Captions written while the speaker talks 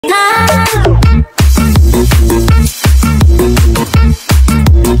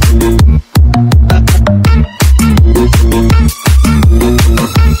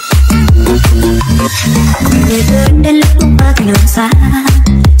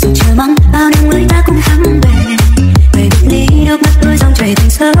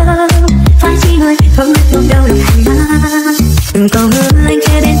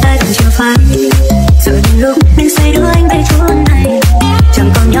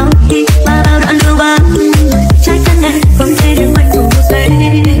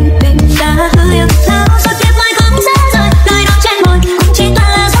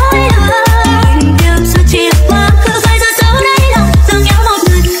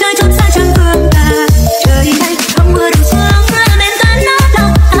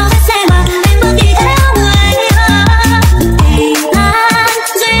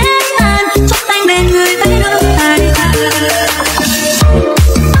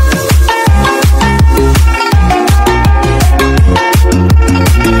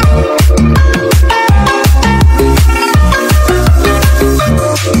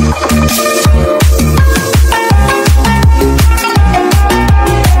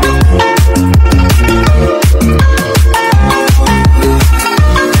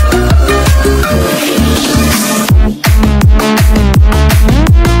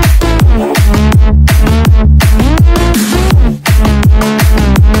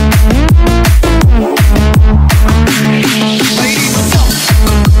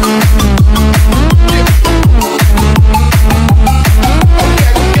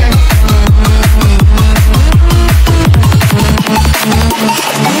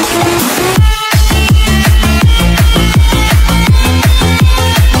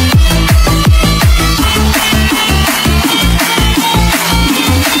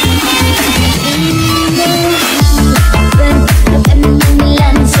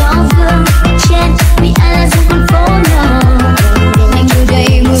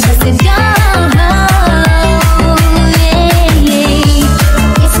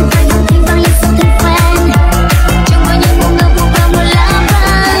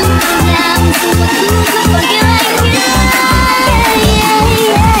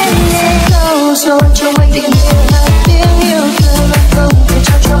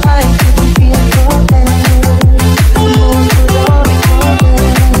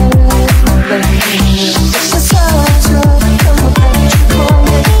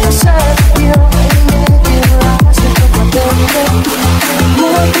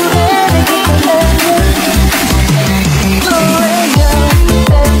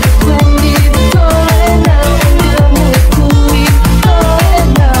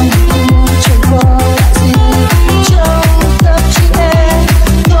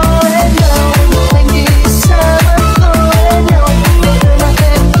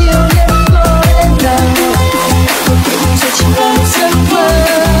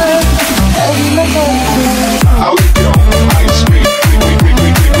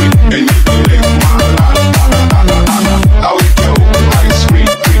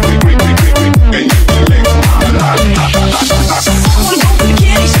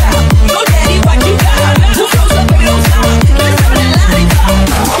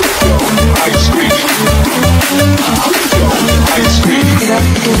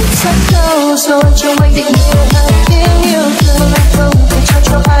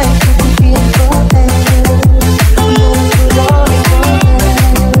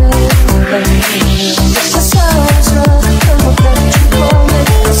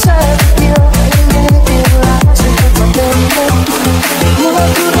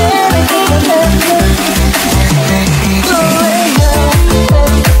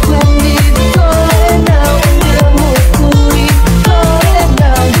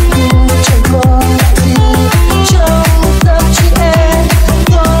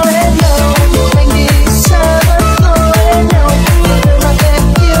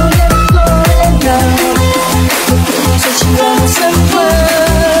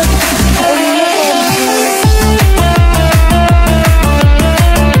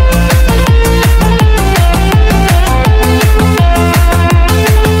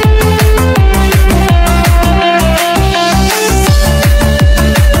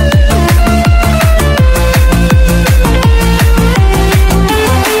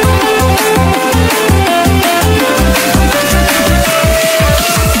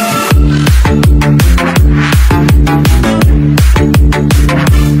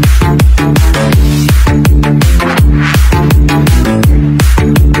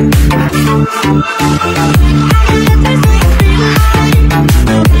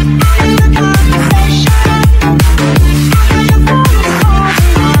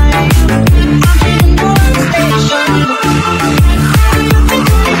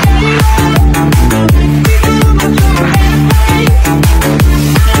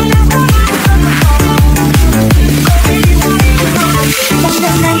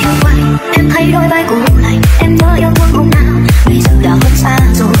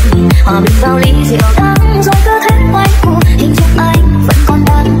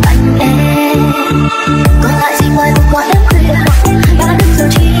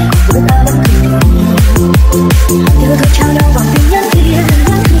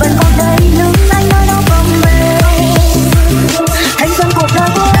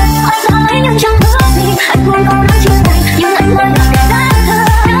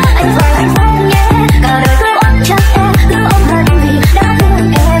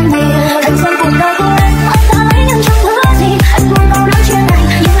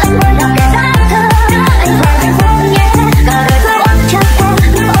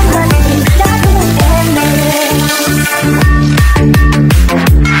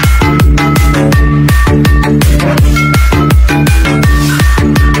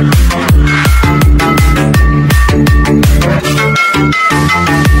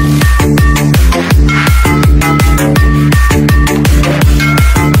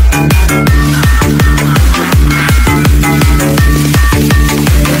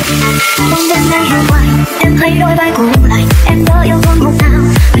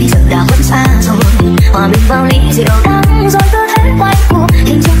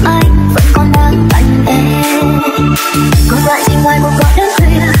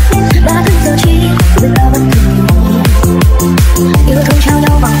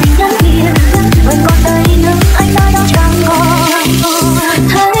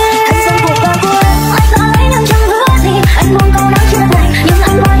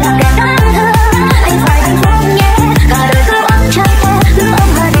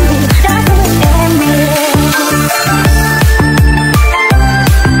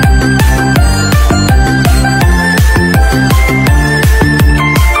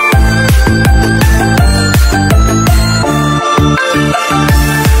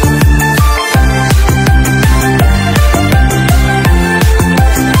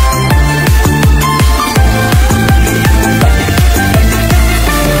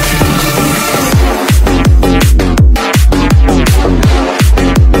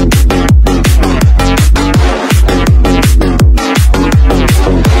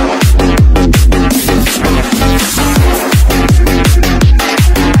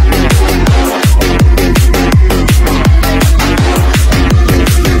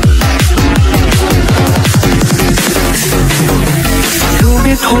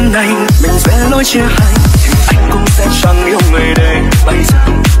lần này mình sẽ lối chia hai, anh cũng sẽ chẳng yêu người để bây giờ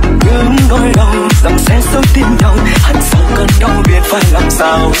những nỗi đau rằng sẽ sớm tin nhau, hẳn sao cơn đau biết phải làm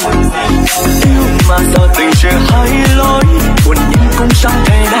sao. Yêu mà giờ tình chia hai lối, buồn nhưng cũng chẳng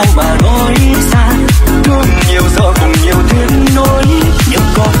thể nào mà nói ra. Thương nhiều giờ cùng nhiều tiếng nói, nhưng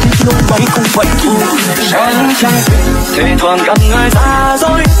có những lúc mấy cũng vậy thôi. Em chẳng thì thoảng gặp người già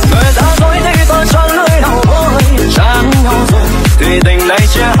dối thì tôi chẳng nơi nào thôi. Chẳng nhau rồi thì tình này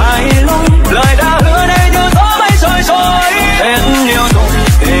chia hai lối, lời đã hứa đây như gió mây trôi trôi. Hết nhiều rồi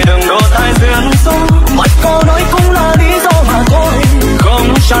thì đừng đổ tai duyên số, mọi câu nói cũng là lý do mà thôi.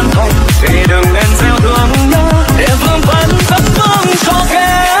 Không chân thành thì đừng nên gieo thương nhớ, để vương vấn thất vương cho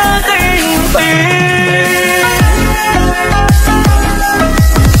kẻ tình tình.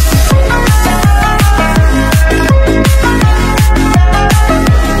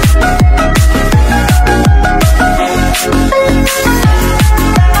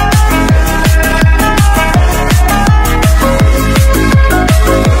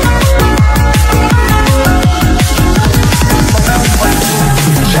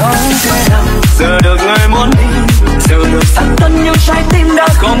 Giờ được người muốn đi, giờ được sáng tân nhưng trái tim đã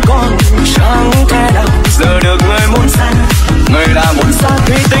không còn. Chẳng thể nào giờ được người muốn xa, người đã muốn xa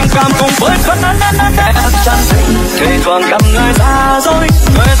thì tình cảm cùng với phấn để chẳng tình. Thì thoảng gặp người già dối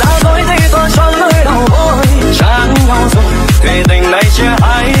thì tôi chẳng nơi đâu ôi. Chẳng nhau rồi thì tình này chia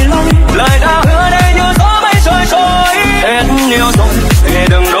hai lối, lời đã hứa đây như gió mây trôi trôi. Hết nhiều rồi thì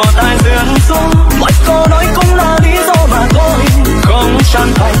đừng đổ tai duyên số, mọi câu nói cũng là lý do mà thôi. Không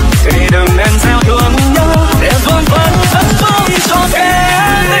chân thành thì đừng nên gieo thương nhớ, để vương vấn thất vương cho kẻ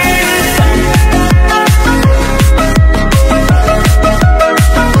tình.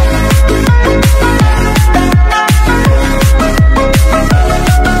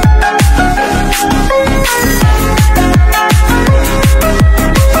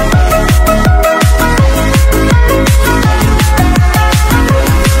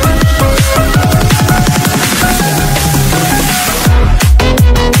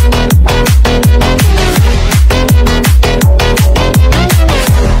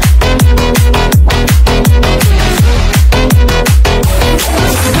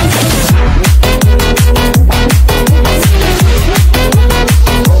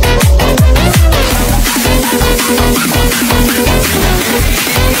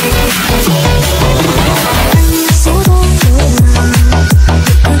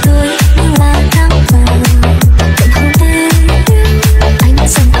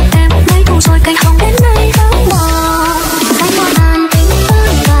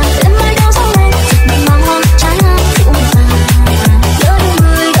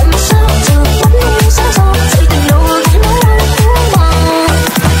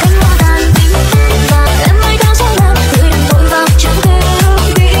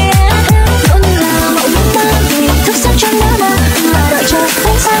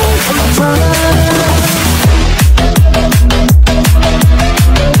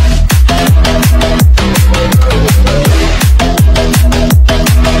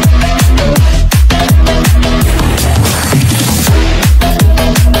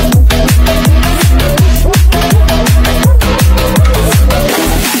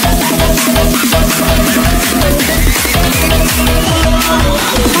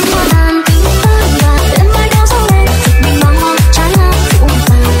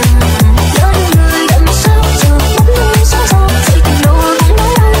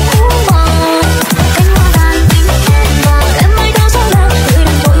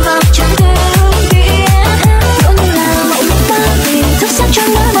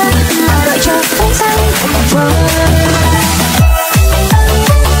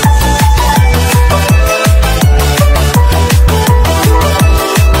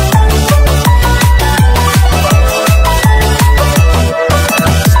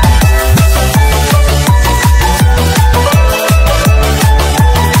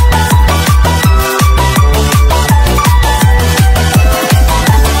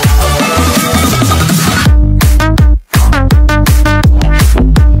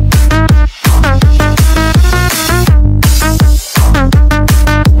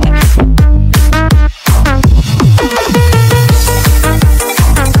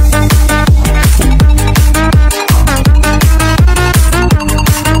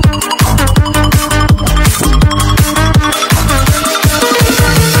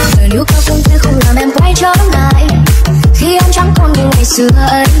 xưa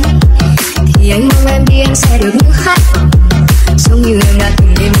ấy thì anh mong em đi, anh sẽ được như khách giống như em đã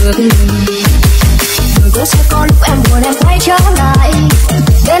từng đến bước mình. Rồi cũng sẽ có lúc em buồn em quay trở lại,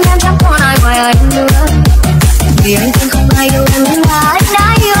 đến em chẳng còn ai ngoài anh nữa, vì anh cũng không ai yêu em như là anh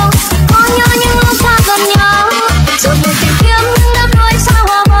đã yêu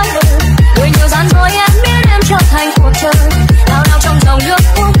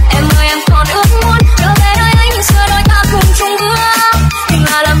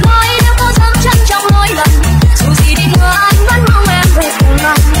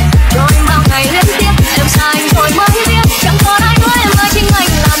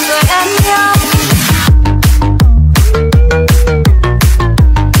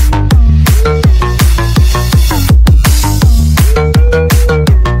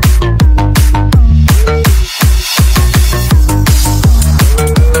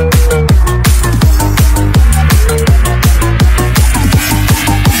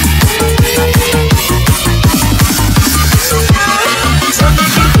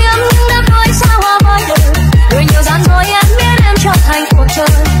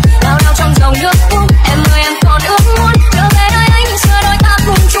dòng nước buông. Em ơi em còn ước muốn trở về nơi anh xưa đôi ta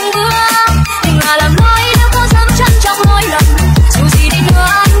cùng chung bước. Tình là làm lối nếu có dám chân trong mỗi lần. Dù gì đi nữa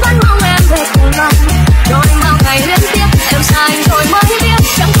anh vẫn mong em về cùng lòng. Rồi bao ngày liên tiếp em xa anh rồi mới biết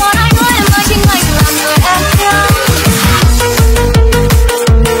chẳng còn ai nữa em ơi, chính anh là người em yêu.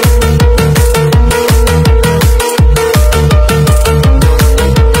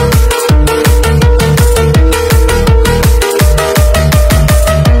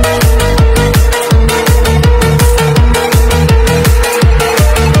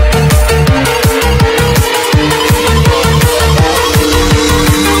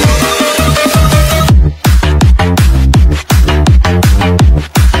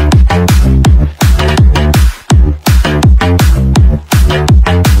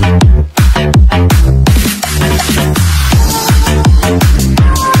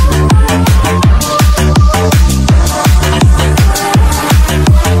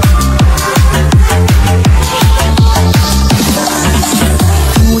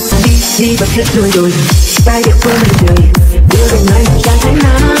 Đi bật hết đôi đôi tay địa phương mình trời đưa về nơi chẳng thấy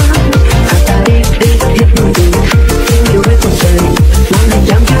nắng. Ta đi bật hết đôi đôi yêu nhiều với cuộc đời mong mình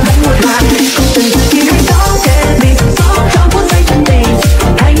chẳng cho đánh một lần không từng khi đến đó kề mình sống trong phút giây chân tình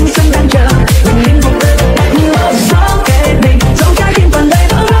anh sống đang chờ mình linh hồn đời như bóng gió kề mình dẫu trái tim còn đầy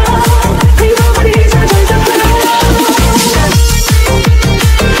bỡ ngỡ hãy bước đi ra trời giấc mơ.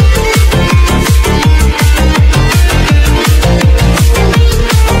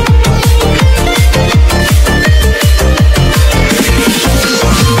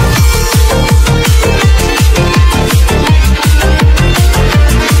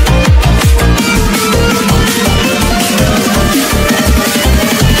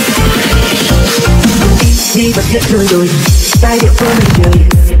 Đi bật hết đôi đôi tay địa phương mình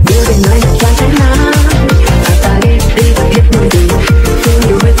trời đưa về nơi chẳng thấy nắng. Ta đi bật hết đôi đôi yêu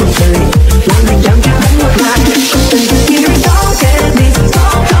nhiều với cuộc đời mong mình chẳng cho đánh một lần không từng khi đến đó kề mình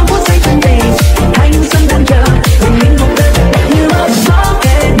sống trong phút giây chân tình anh sống đang chờ mình linh hồn đời như bóng gió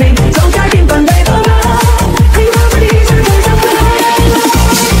kề mình dẫu trái tim còn đầy bỡ ngỡ hãy bước đi ra trời giấc mơ.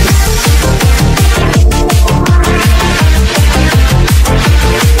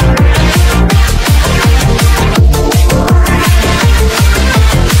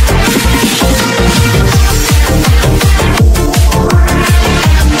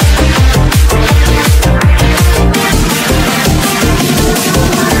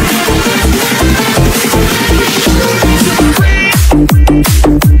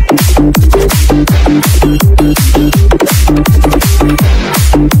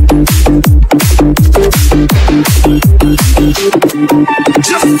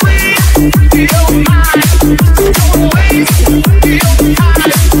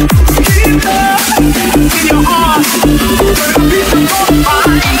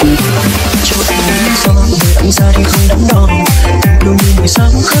 Ra đi không đắn đo đôi như buổi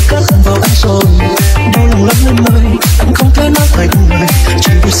sáng khát khát vào anh rồi đau lòng lắm em ơi anh không thể nói thành lời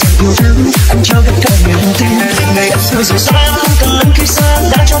chỉ vì sự yêu thương anh trao hết cả niềm tin ngày em xưa rồi xa không cần lần khi xa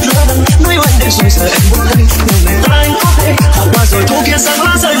đã cho lỡ đừng nuôi anh để rồi giờ em buông tay nhiều ngày ta anh có thể học qua rồi thu kia sáng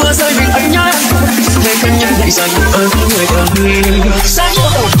lá rơi vừa rơi mình anh nhớ em ngày cơn nhân ngày dành ơn người ơi sáng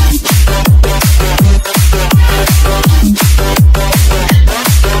yêu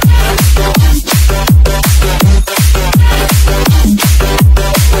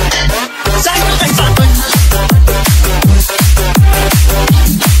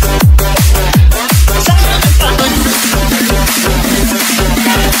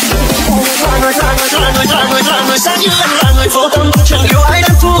Giá như anh là người vô tâm chẳng yêu ai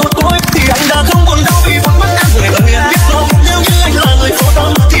đến phút cuối thì anh đã không buồn đau vì vắng mất em người ơi em biết không nếu như anh là người vô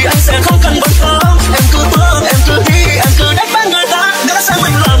tâm thì anh sẽ không cần bận tâm em cứ bước em cứ đi em cứ đánh bán người ta đã xem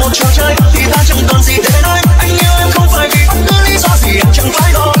mình là một trò chơi thì ta chẳng còn gì để nói anh yêu em không phải vì bất cứ lý do gì em chẳng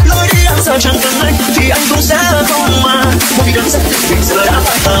phải lo lối đi em giờ chẳng cần anh thì anh cũng sẽ không mà một vì đơn giản vì giờ đã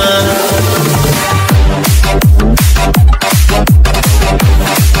phải tan.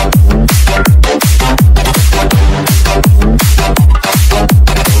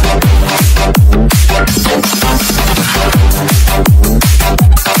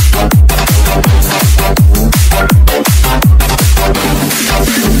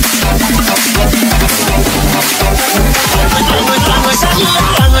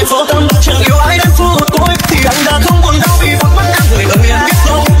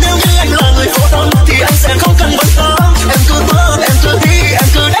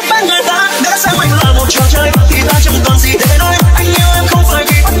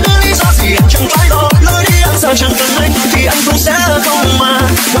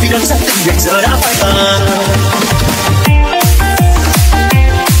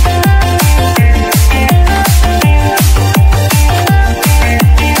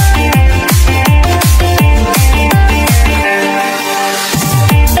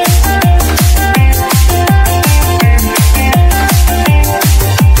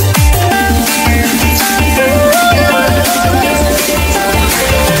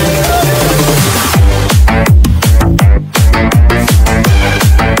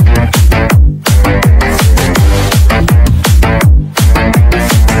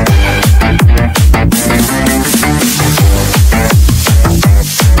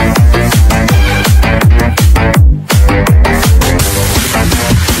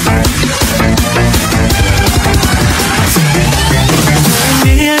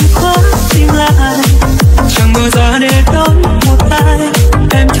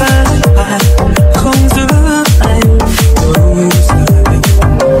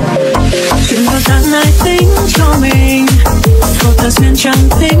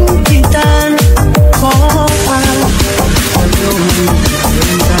 tính thì tan khó ai còn đâu người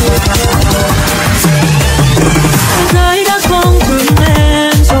ta. Thế giới đã không thương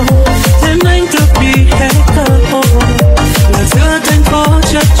em rồi, thêm anh tự bị hết cơ hội. Là giữa thành phố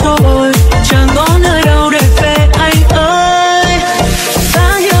chật chội, chẳng có nơi đâu để về anh ơi.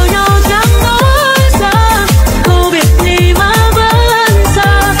 Ta hiểu nhau chẳng nói ra, câu biệt ly mà vẫn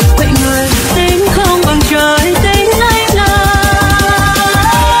xa. Vậy người tính không bằng trời tính anh là.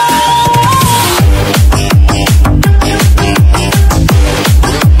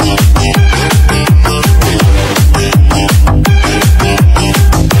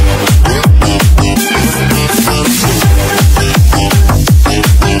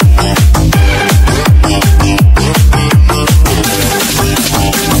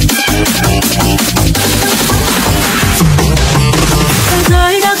 Thế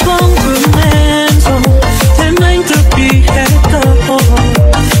giới đã không thương em rồi, thêm anh tự bị hết cơ hội.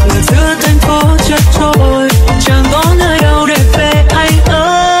 Là giữa thành phố chật chội, chẳng có nơi đâu để về anh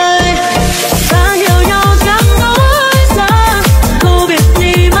ơi. Ta hiểu nhau chẳng nói ra, câu biệt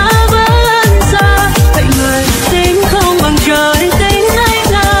ly mà vẫn xa. Vậy người tính không bằng trời tính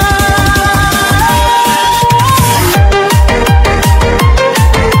anh là.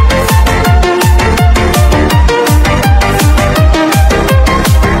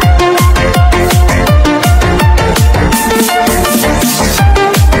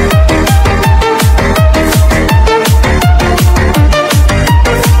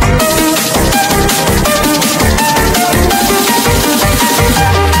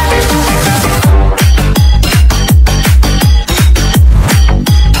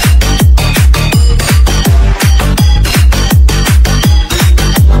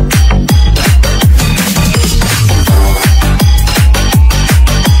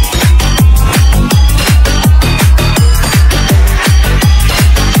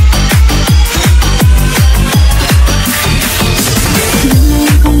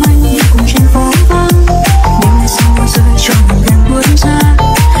 Không anh đi cùng trên phố vắng, đêm nay sao rơi cho mình đêm bước ra.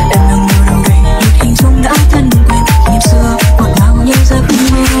 Em nằm ngồi đâu đây, một hình dung đã thân quen. Nhịp xưa ngọt ngào như giấc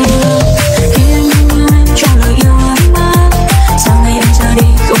mơ. Khi anh yêu em cho lời yêu ấm áp, sáng nay em ra đi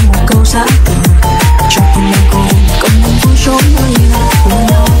không một câu giã từ. Cho cùng em cùng mình vui trốn nơi nào cùng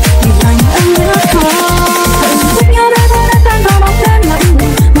nhau như anh ước thơ. Thích nhau đã thôi đã tan vào bóng đêm lạnh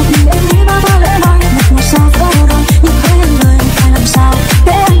lùng. Một mình em nghĩ bao bao lẽ loi, một sao vỡ đôi. Nhưng với anh người em phải làm sao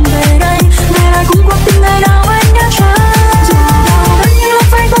để anh về đây, về lại cùng cuộc tình ngày nào anh đã chờ. Dù đau đớn nhưng lúc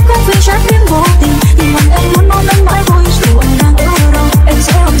phải khóc vì trái tim vô tình, nhưng mà em muốn mong anh mãi vui dù anh đang ở đâu. Em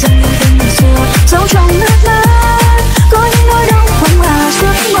sẽ ôm dần yêu tình ngày xưa giấu trong nước mắt, có những nỗi đau không là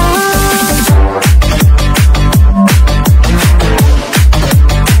giấc mơ.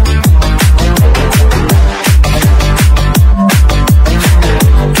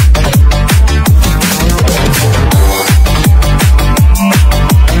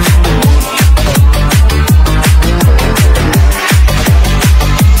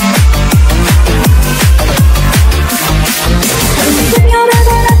 Thích nhau đã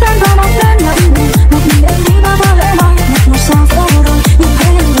thôi đã tan vào bóng đêm lạnh lùng. Một mình em nghĩ bao bao lẽ loi, một sao vỡ đôi. Nhưng với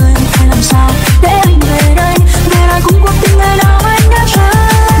anh người em phải làm sao để anh về đây, về lại cùng cuộc tình ngày nào anh đã chờ.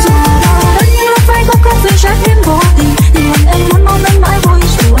 Dù đau đớn nhưng lúc phải khóc vì trái tim vô tình, nhưng mà em muốn mong anh mãi vui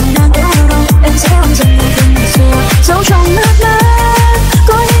dù anh đang ở đâu. Em sẽ ôm dần yêu tình ngày xưa giấu trong nước mắt,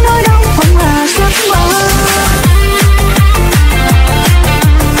 có những nỗi đau không là giấc mơ.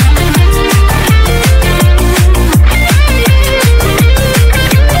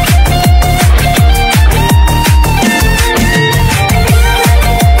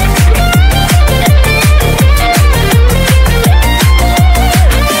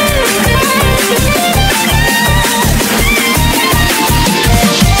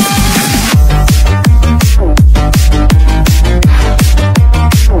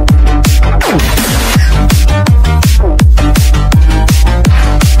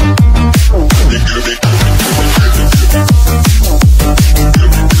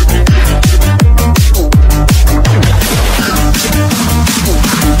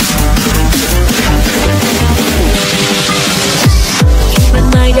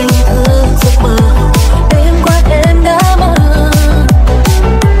 Xuân Mai đây thơ giấc mơ, đêm qua em đã mơ.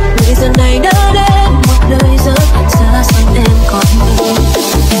 Người giờ này đã đến một nơi rất xa xăm em còn mơ.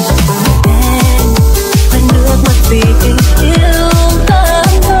 Em phải nước mắt vì tình yêu ta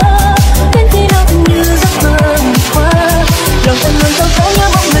thơ, đến khi nào cũng như giấc mơ qua. Lòng em luôn sâu sắc nhớ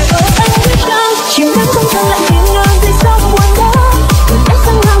bóng người ơi anh biết chăng, chìm đắm trong thang lặng hiên ngang vì sao không buồn bã. Còn em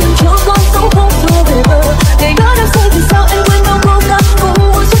sang ngang mình chỗ con sống không thua về bờ. Ngày đó đã rơi vì sao em quên đâu cố gắng cùng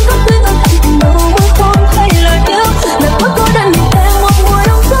mùa xuân khóc tươi ngon. Đâu mơ khôn hay lời yêu, lời ước có đành em một mùa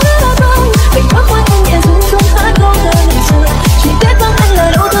đông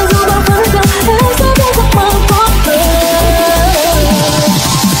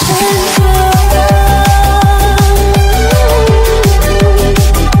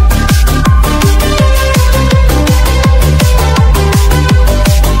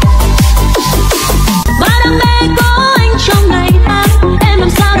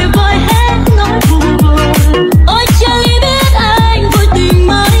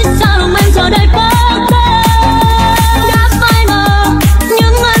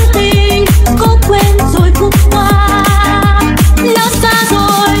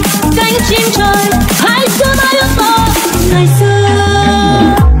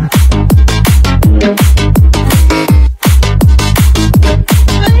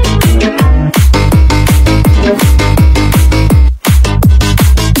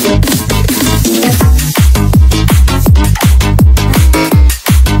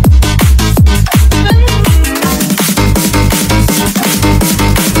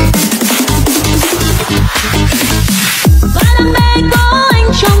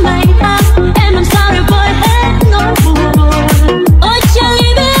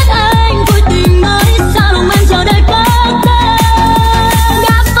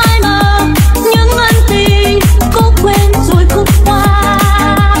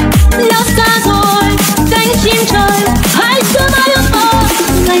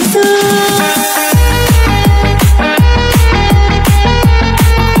ngày xưa.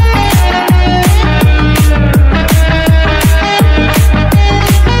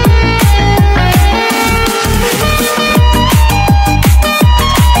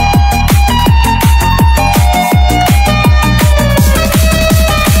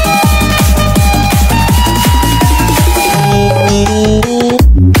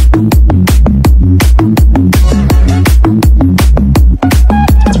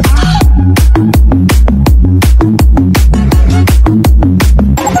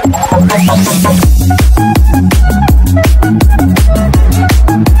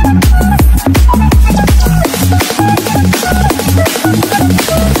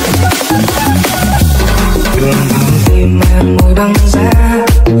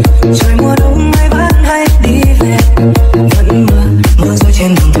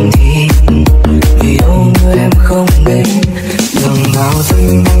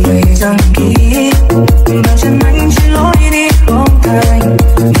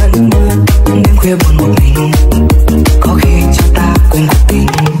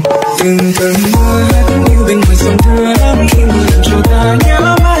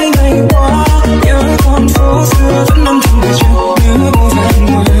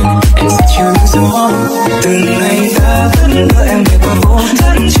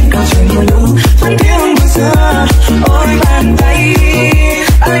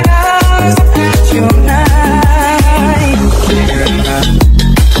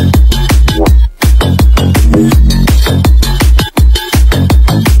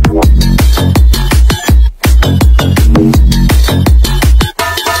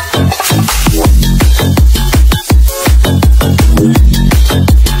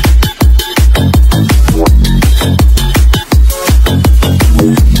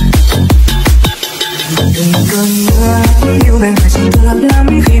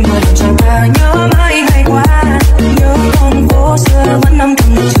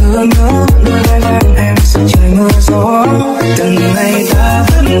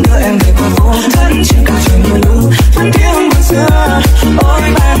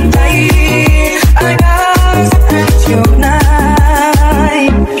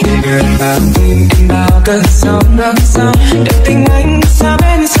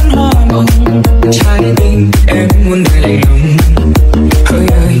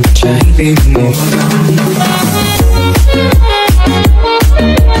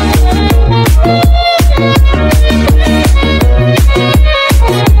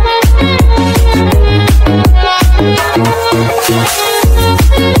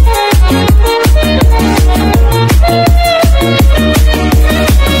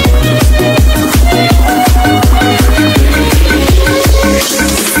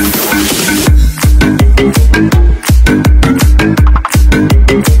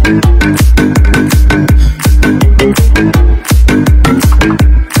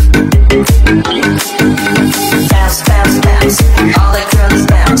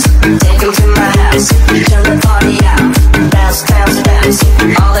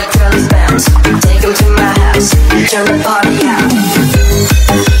 Turn the party out.